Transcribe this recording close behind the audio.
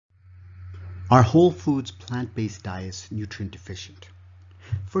Are whole foods plant-based diets nutrient deficient?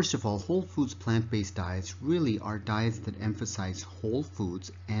 First of all, whole foods plant-based diets really are diets that emphasize whole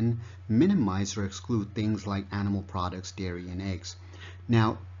foods and minimize or exclude things like animal products, dairy, and eggs.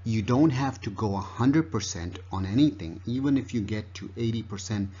 Now, you don't have to go 100% on anything. Even if you get to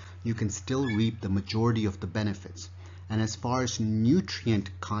 80%, you can still reap the majority of the benefits. And as far as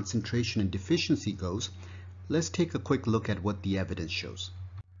nutrient concentration and deficiency goes, let's take a quick look at what the evidence shows.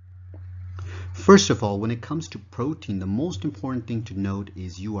 First of all, when it comes to protein, the most important thing to note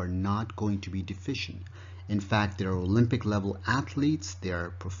is you are not going to be deficient. In fact, there are Olympic level athletes, there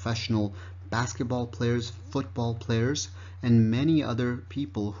are professional basketball players, football players, and many other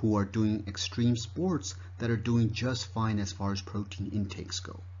people who are doing extreme sports that are doing just fine as far as protein intakes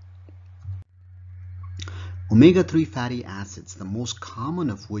go. Omega-3 fatty acids, the most common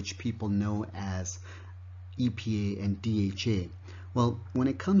of which people know as EPA and DHA. Well, when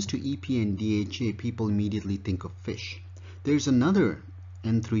it comes to EPA and DHA, people immediately think of fish. There's another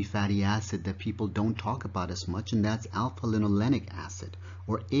N3 fatty acid that people don't talk about as much, and that's alpha-linolenic acid,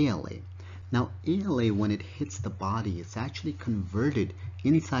 or ALA. Now, ALA, when it hits the body, it's actually converted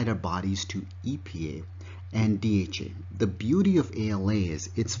inside our bodies to EPA and DHA. The beauty of ALA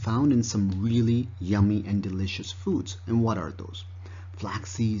is it's found in some really yummy and delicious foods. And what are those?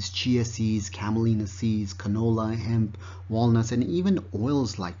 Flax seeds, chia seeds, camelina seeds, canola, hemp, walnuts, and even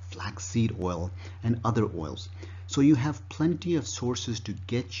oils like flaxseed oil and other oils. So you have plenty of sources to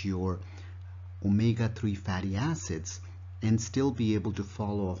get your omega-3 fatty acids and still be able to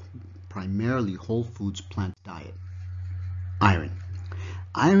follow primarily whole foods plant diet. Iron.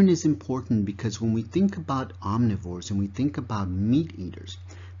 Iron is important because when we think about omnivores and we think about meat eaters,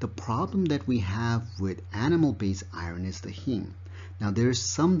 the problem that we have with animal-based iron is the heme. Now, there is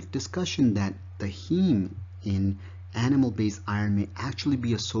some discussion that the heme in animal-based iron may actually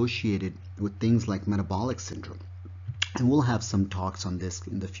be associated with things like metabolic syndrome. And we'll have some talks on this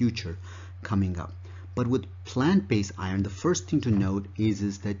in the future coming up. But with plant-based iron, the first thing to note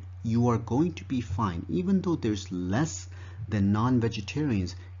is that you are going to be fine. Even though there's less than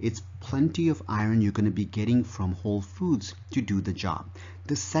non-vegetarians, it's plenty of iron you're going to be getting from whole foods to do the job.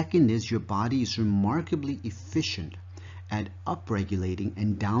 The second is your body is remarkably efficient at upregulating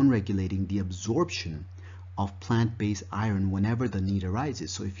and downregulating the absorption of plant-based iron whenever the need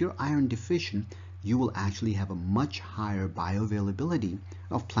arises. So if you're iron deficient, you will actually have a much higher bioavailability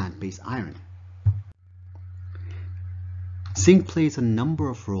of plant-based iron. Zinc plays a number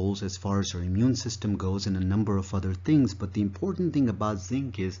of roles as far as our immune system goes and a number of other things, but the important thing about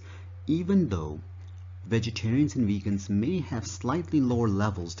zinc is even though vegetarians and vegans may have slightly lower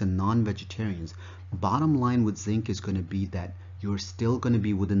levels than non-vegetarians, bottom line with zinc is going to be that you're still going to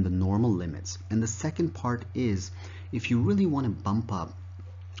be within the normal limits. And the second part is, if you really want to bump up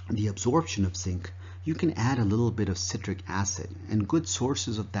the absorption of zinc, you can add a little bit of citric acid, and good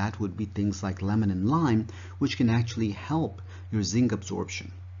sources of that would be things like lemon and lime, which can actually help your zinc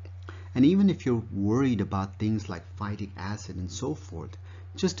absorption. And even if you're worried about things like phytic acid and so forth,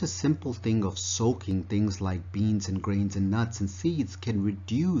 just a simple thing of soaking things like beans and grains and nuts and seeds can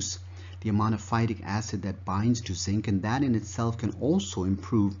reduce the amount of phytic acid that binds to zinc, and that in itself can also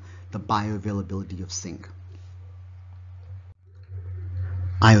improve the bioavailability of zinc.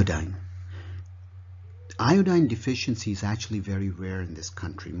 Iodine. Iodine deficiency is actually very rare in this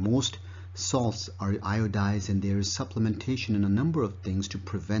country. Most salts are iodized, and there is supplementation and a number of things to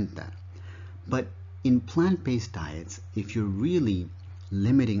prevent that. But in plant-based diets, if you're really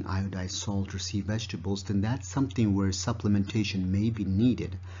limiting iodized salt or sea vegetables, then that's something where supplementation may be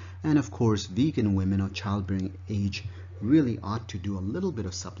needed. And of course, vegan women of childbearing age really ought to do a little bit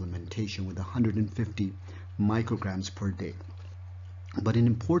of supplementation with 150 micrograms per day. But an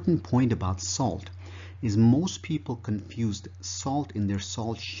important point about salt is most people confuse salt in their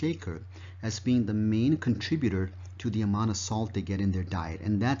salt shaker as being the main contributor to the amount of salt they get in their diet,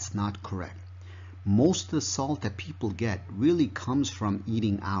 and that's not correct. Most of the salt that people get really comes from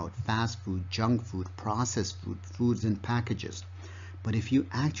eating out, fast food, junk food, processed food, foods in packages. But if you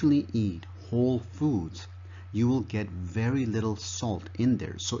actually eat whole foods, you will get very little salt in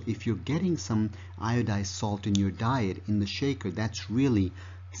there. So if you're getting some iodized salt in your diet in the shaker, that's really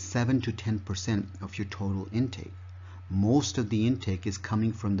 7 to 10% of your total intake. Most of the intake is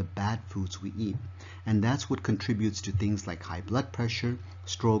coming from the bad foods we eat, and that's what contributes to things like high blood pressure,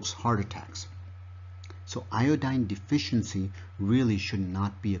 strokes, heart attacks. So iodine deficiency really should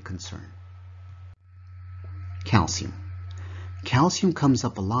not be a concern. Calcium. Calcium comes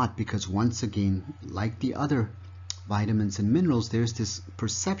up a lot because, once again, like the other vitamins and minerals, there's this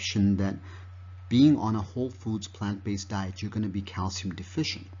perception that being on a whole foods plant-based diet, you're going to be calcium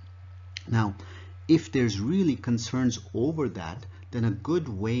deficient. Now, if there's really concerns over that, then a good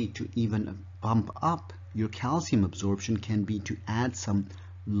way to even bump up your calcium absorption can be to add some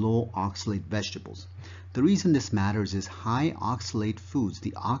low oxalate vegetables. The reason this matters is high oxalate foods,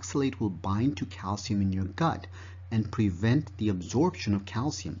 the oxalate will bind to calcium in your gut and prevent the absorption of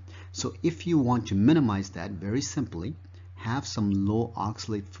calcium. So if you want to minimize that, very simply, have some low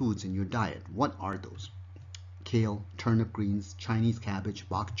oxalate foods in your diet. What are those? Kale, turnip greens, Chinese cabbage,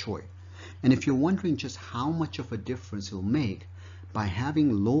 bok choy. And if you're wondering just how much of a difference it'll make, by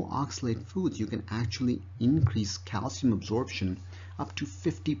having low oxalate foods, you can actually increase calcium absorption up to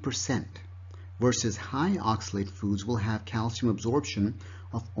 50%, versus high oxalate foods will have calcium absorption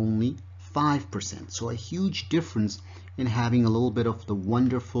of only 5%. So a huge difference in having a little bit of the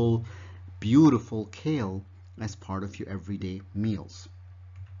wonderful, beautiful kale as part of your everyday meals.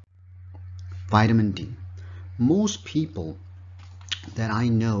 Vitamin D. Most people that I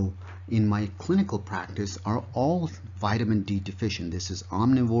know in my clinical practice are all vitamin D deficient. This is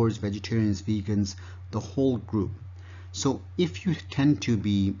omnivores, vegetarians, vegans, the whole group. So if you tend to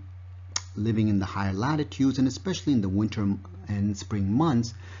be living in the higher latitudes, and especially in the winter and spring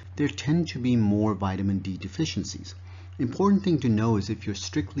months, there tend to be more vitamin D deficiencies. Important thing to know is if you're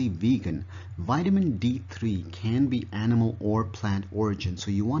strictly vegan, vitamin D3 can be animal or plant origin.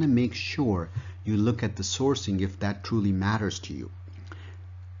 So you want to make sure you look at the sourcing if that truly matters to you.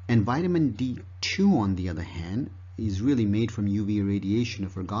 And vitamin D2, on the other hand, is really made from UV radiation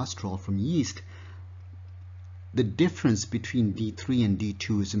of ergosterol from yeast. The difference between D3 and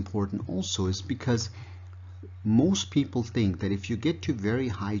D2 is important also is because most people think that if you get to very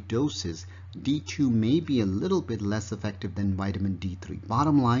high doses, D2 may be a little bit less effective than vitamin D3.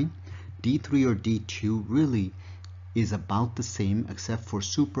 Bottom line, D3 or D2 really is about the same except for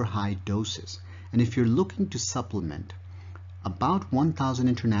super high doses. And if you're looking to supplement, about 1,000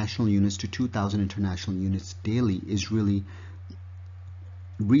 international units to 2,000 international units daily is really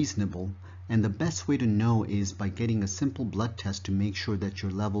reasonable. And the best way to know is by getting a simple blood test to make sure that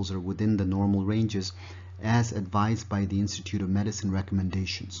your levels are within the normal ranges as advised by the Institute of Medicine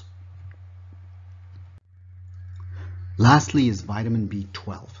recommendations. Lastly is vitamin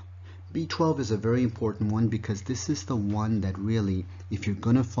B12. B12 is a very important one because this is the one that really, if you're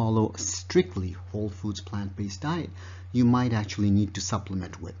going to follow a strictly whole foods plant-based diet, you might actually need to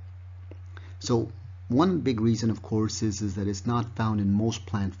supplement with. So one big reason, of course, is that it's not found in most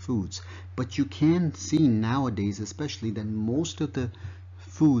plant foods, but you can see nowadays, especially, that most of the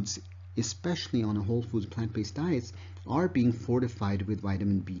foods, especially on a whole foods plant-based diets, are being fortified with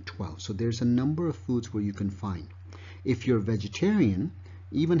vitamin B12. So there's a number of foods where you can find. If you're a vegetarian,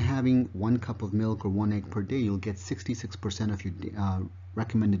 even having 1 cup of milk or 1 egg per day, you'll get 66% of your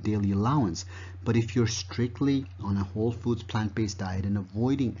recommended daily allowance. But if you're strictly on a whole foods plant-based diet and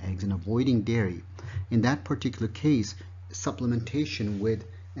avoiding eggs and avoiding dairy, in that particular case, supplementation with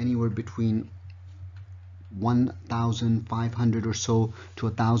anywhere between 1,500 or so to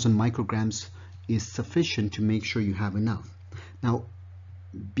 1,000 micrograms is sufficient to make sure you have enough. Now,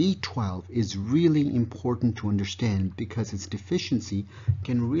 B12 is really important to understand because its deficiency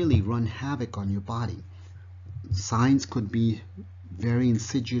can really run havoc on your body. Signs could be very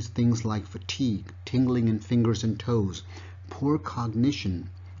insidious things like fatigue, tingling in fingers and toes, poor cognition,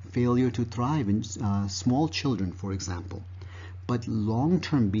 failure to thrive in small children, for example. But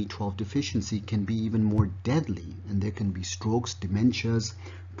long-term B12 deficiency can be even more deadly, and there can be strokes, dementias,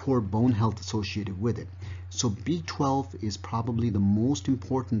 poor bone health associated with it. So B12 is probably the most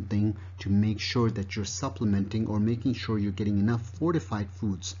important thing to make sure that you're supplementing or making sure you're getting enough fortified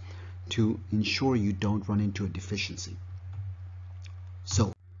foods to ensure you don't run into a deficiency.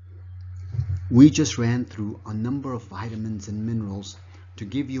 So we just ran through a number of vitamins and minerals to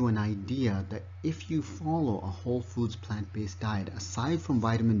give you an idea that if you follow a whole foods plant-based diet, aside from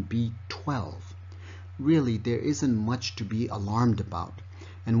vitamin B12, really there isn't much to be alarmed about.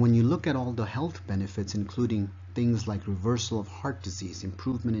 And when you look at all the health benefits, including things like reversal of heart disease,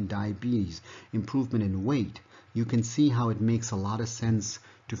 improvement in diabetes, improvement in weight, you can see how it makes a lot of sense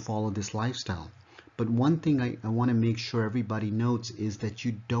to follow this lifestyle. But one thing I want to make sure everybody notes is that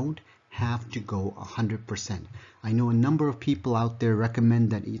you don't have to go 100%. I know a number of people out there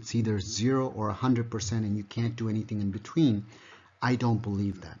recommend that it's either 0 or 100% and you can't do anything in between. I don't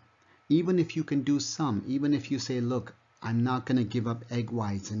believe that. Even if you can do some, even if you say, look, I'm not going to give up egg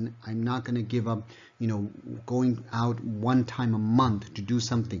whites and I'm not going to give up, going out 1 time a month to do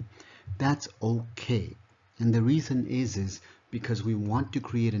something. That's okay. And the reason is because we want to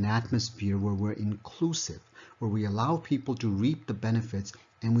create an atmosphere where we're inclusive, where we allow people to reap the benefits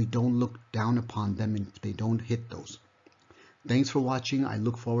and we don't look down upon them if they don't hit those. Thanks for watching. I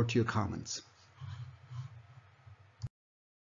look forward to your comments.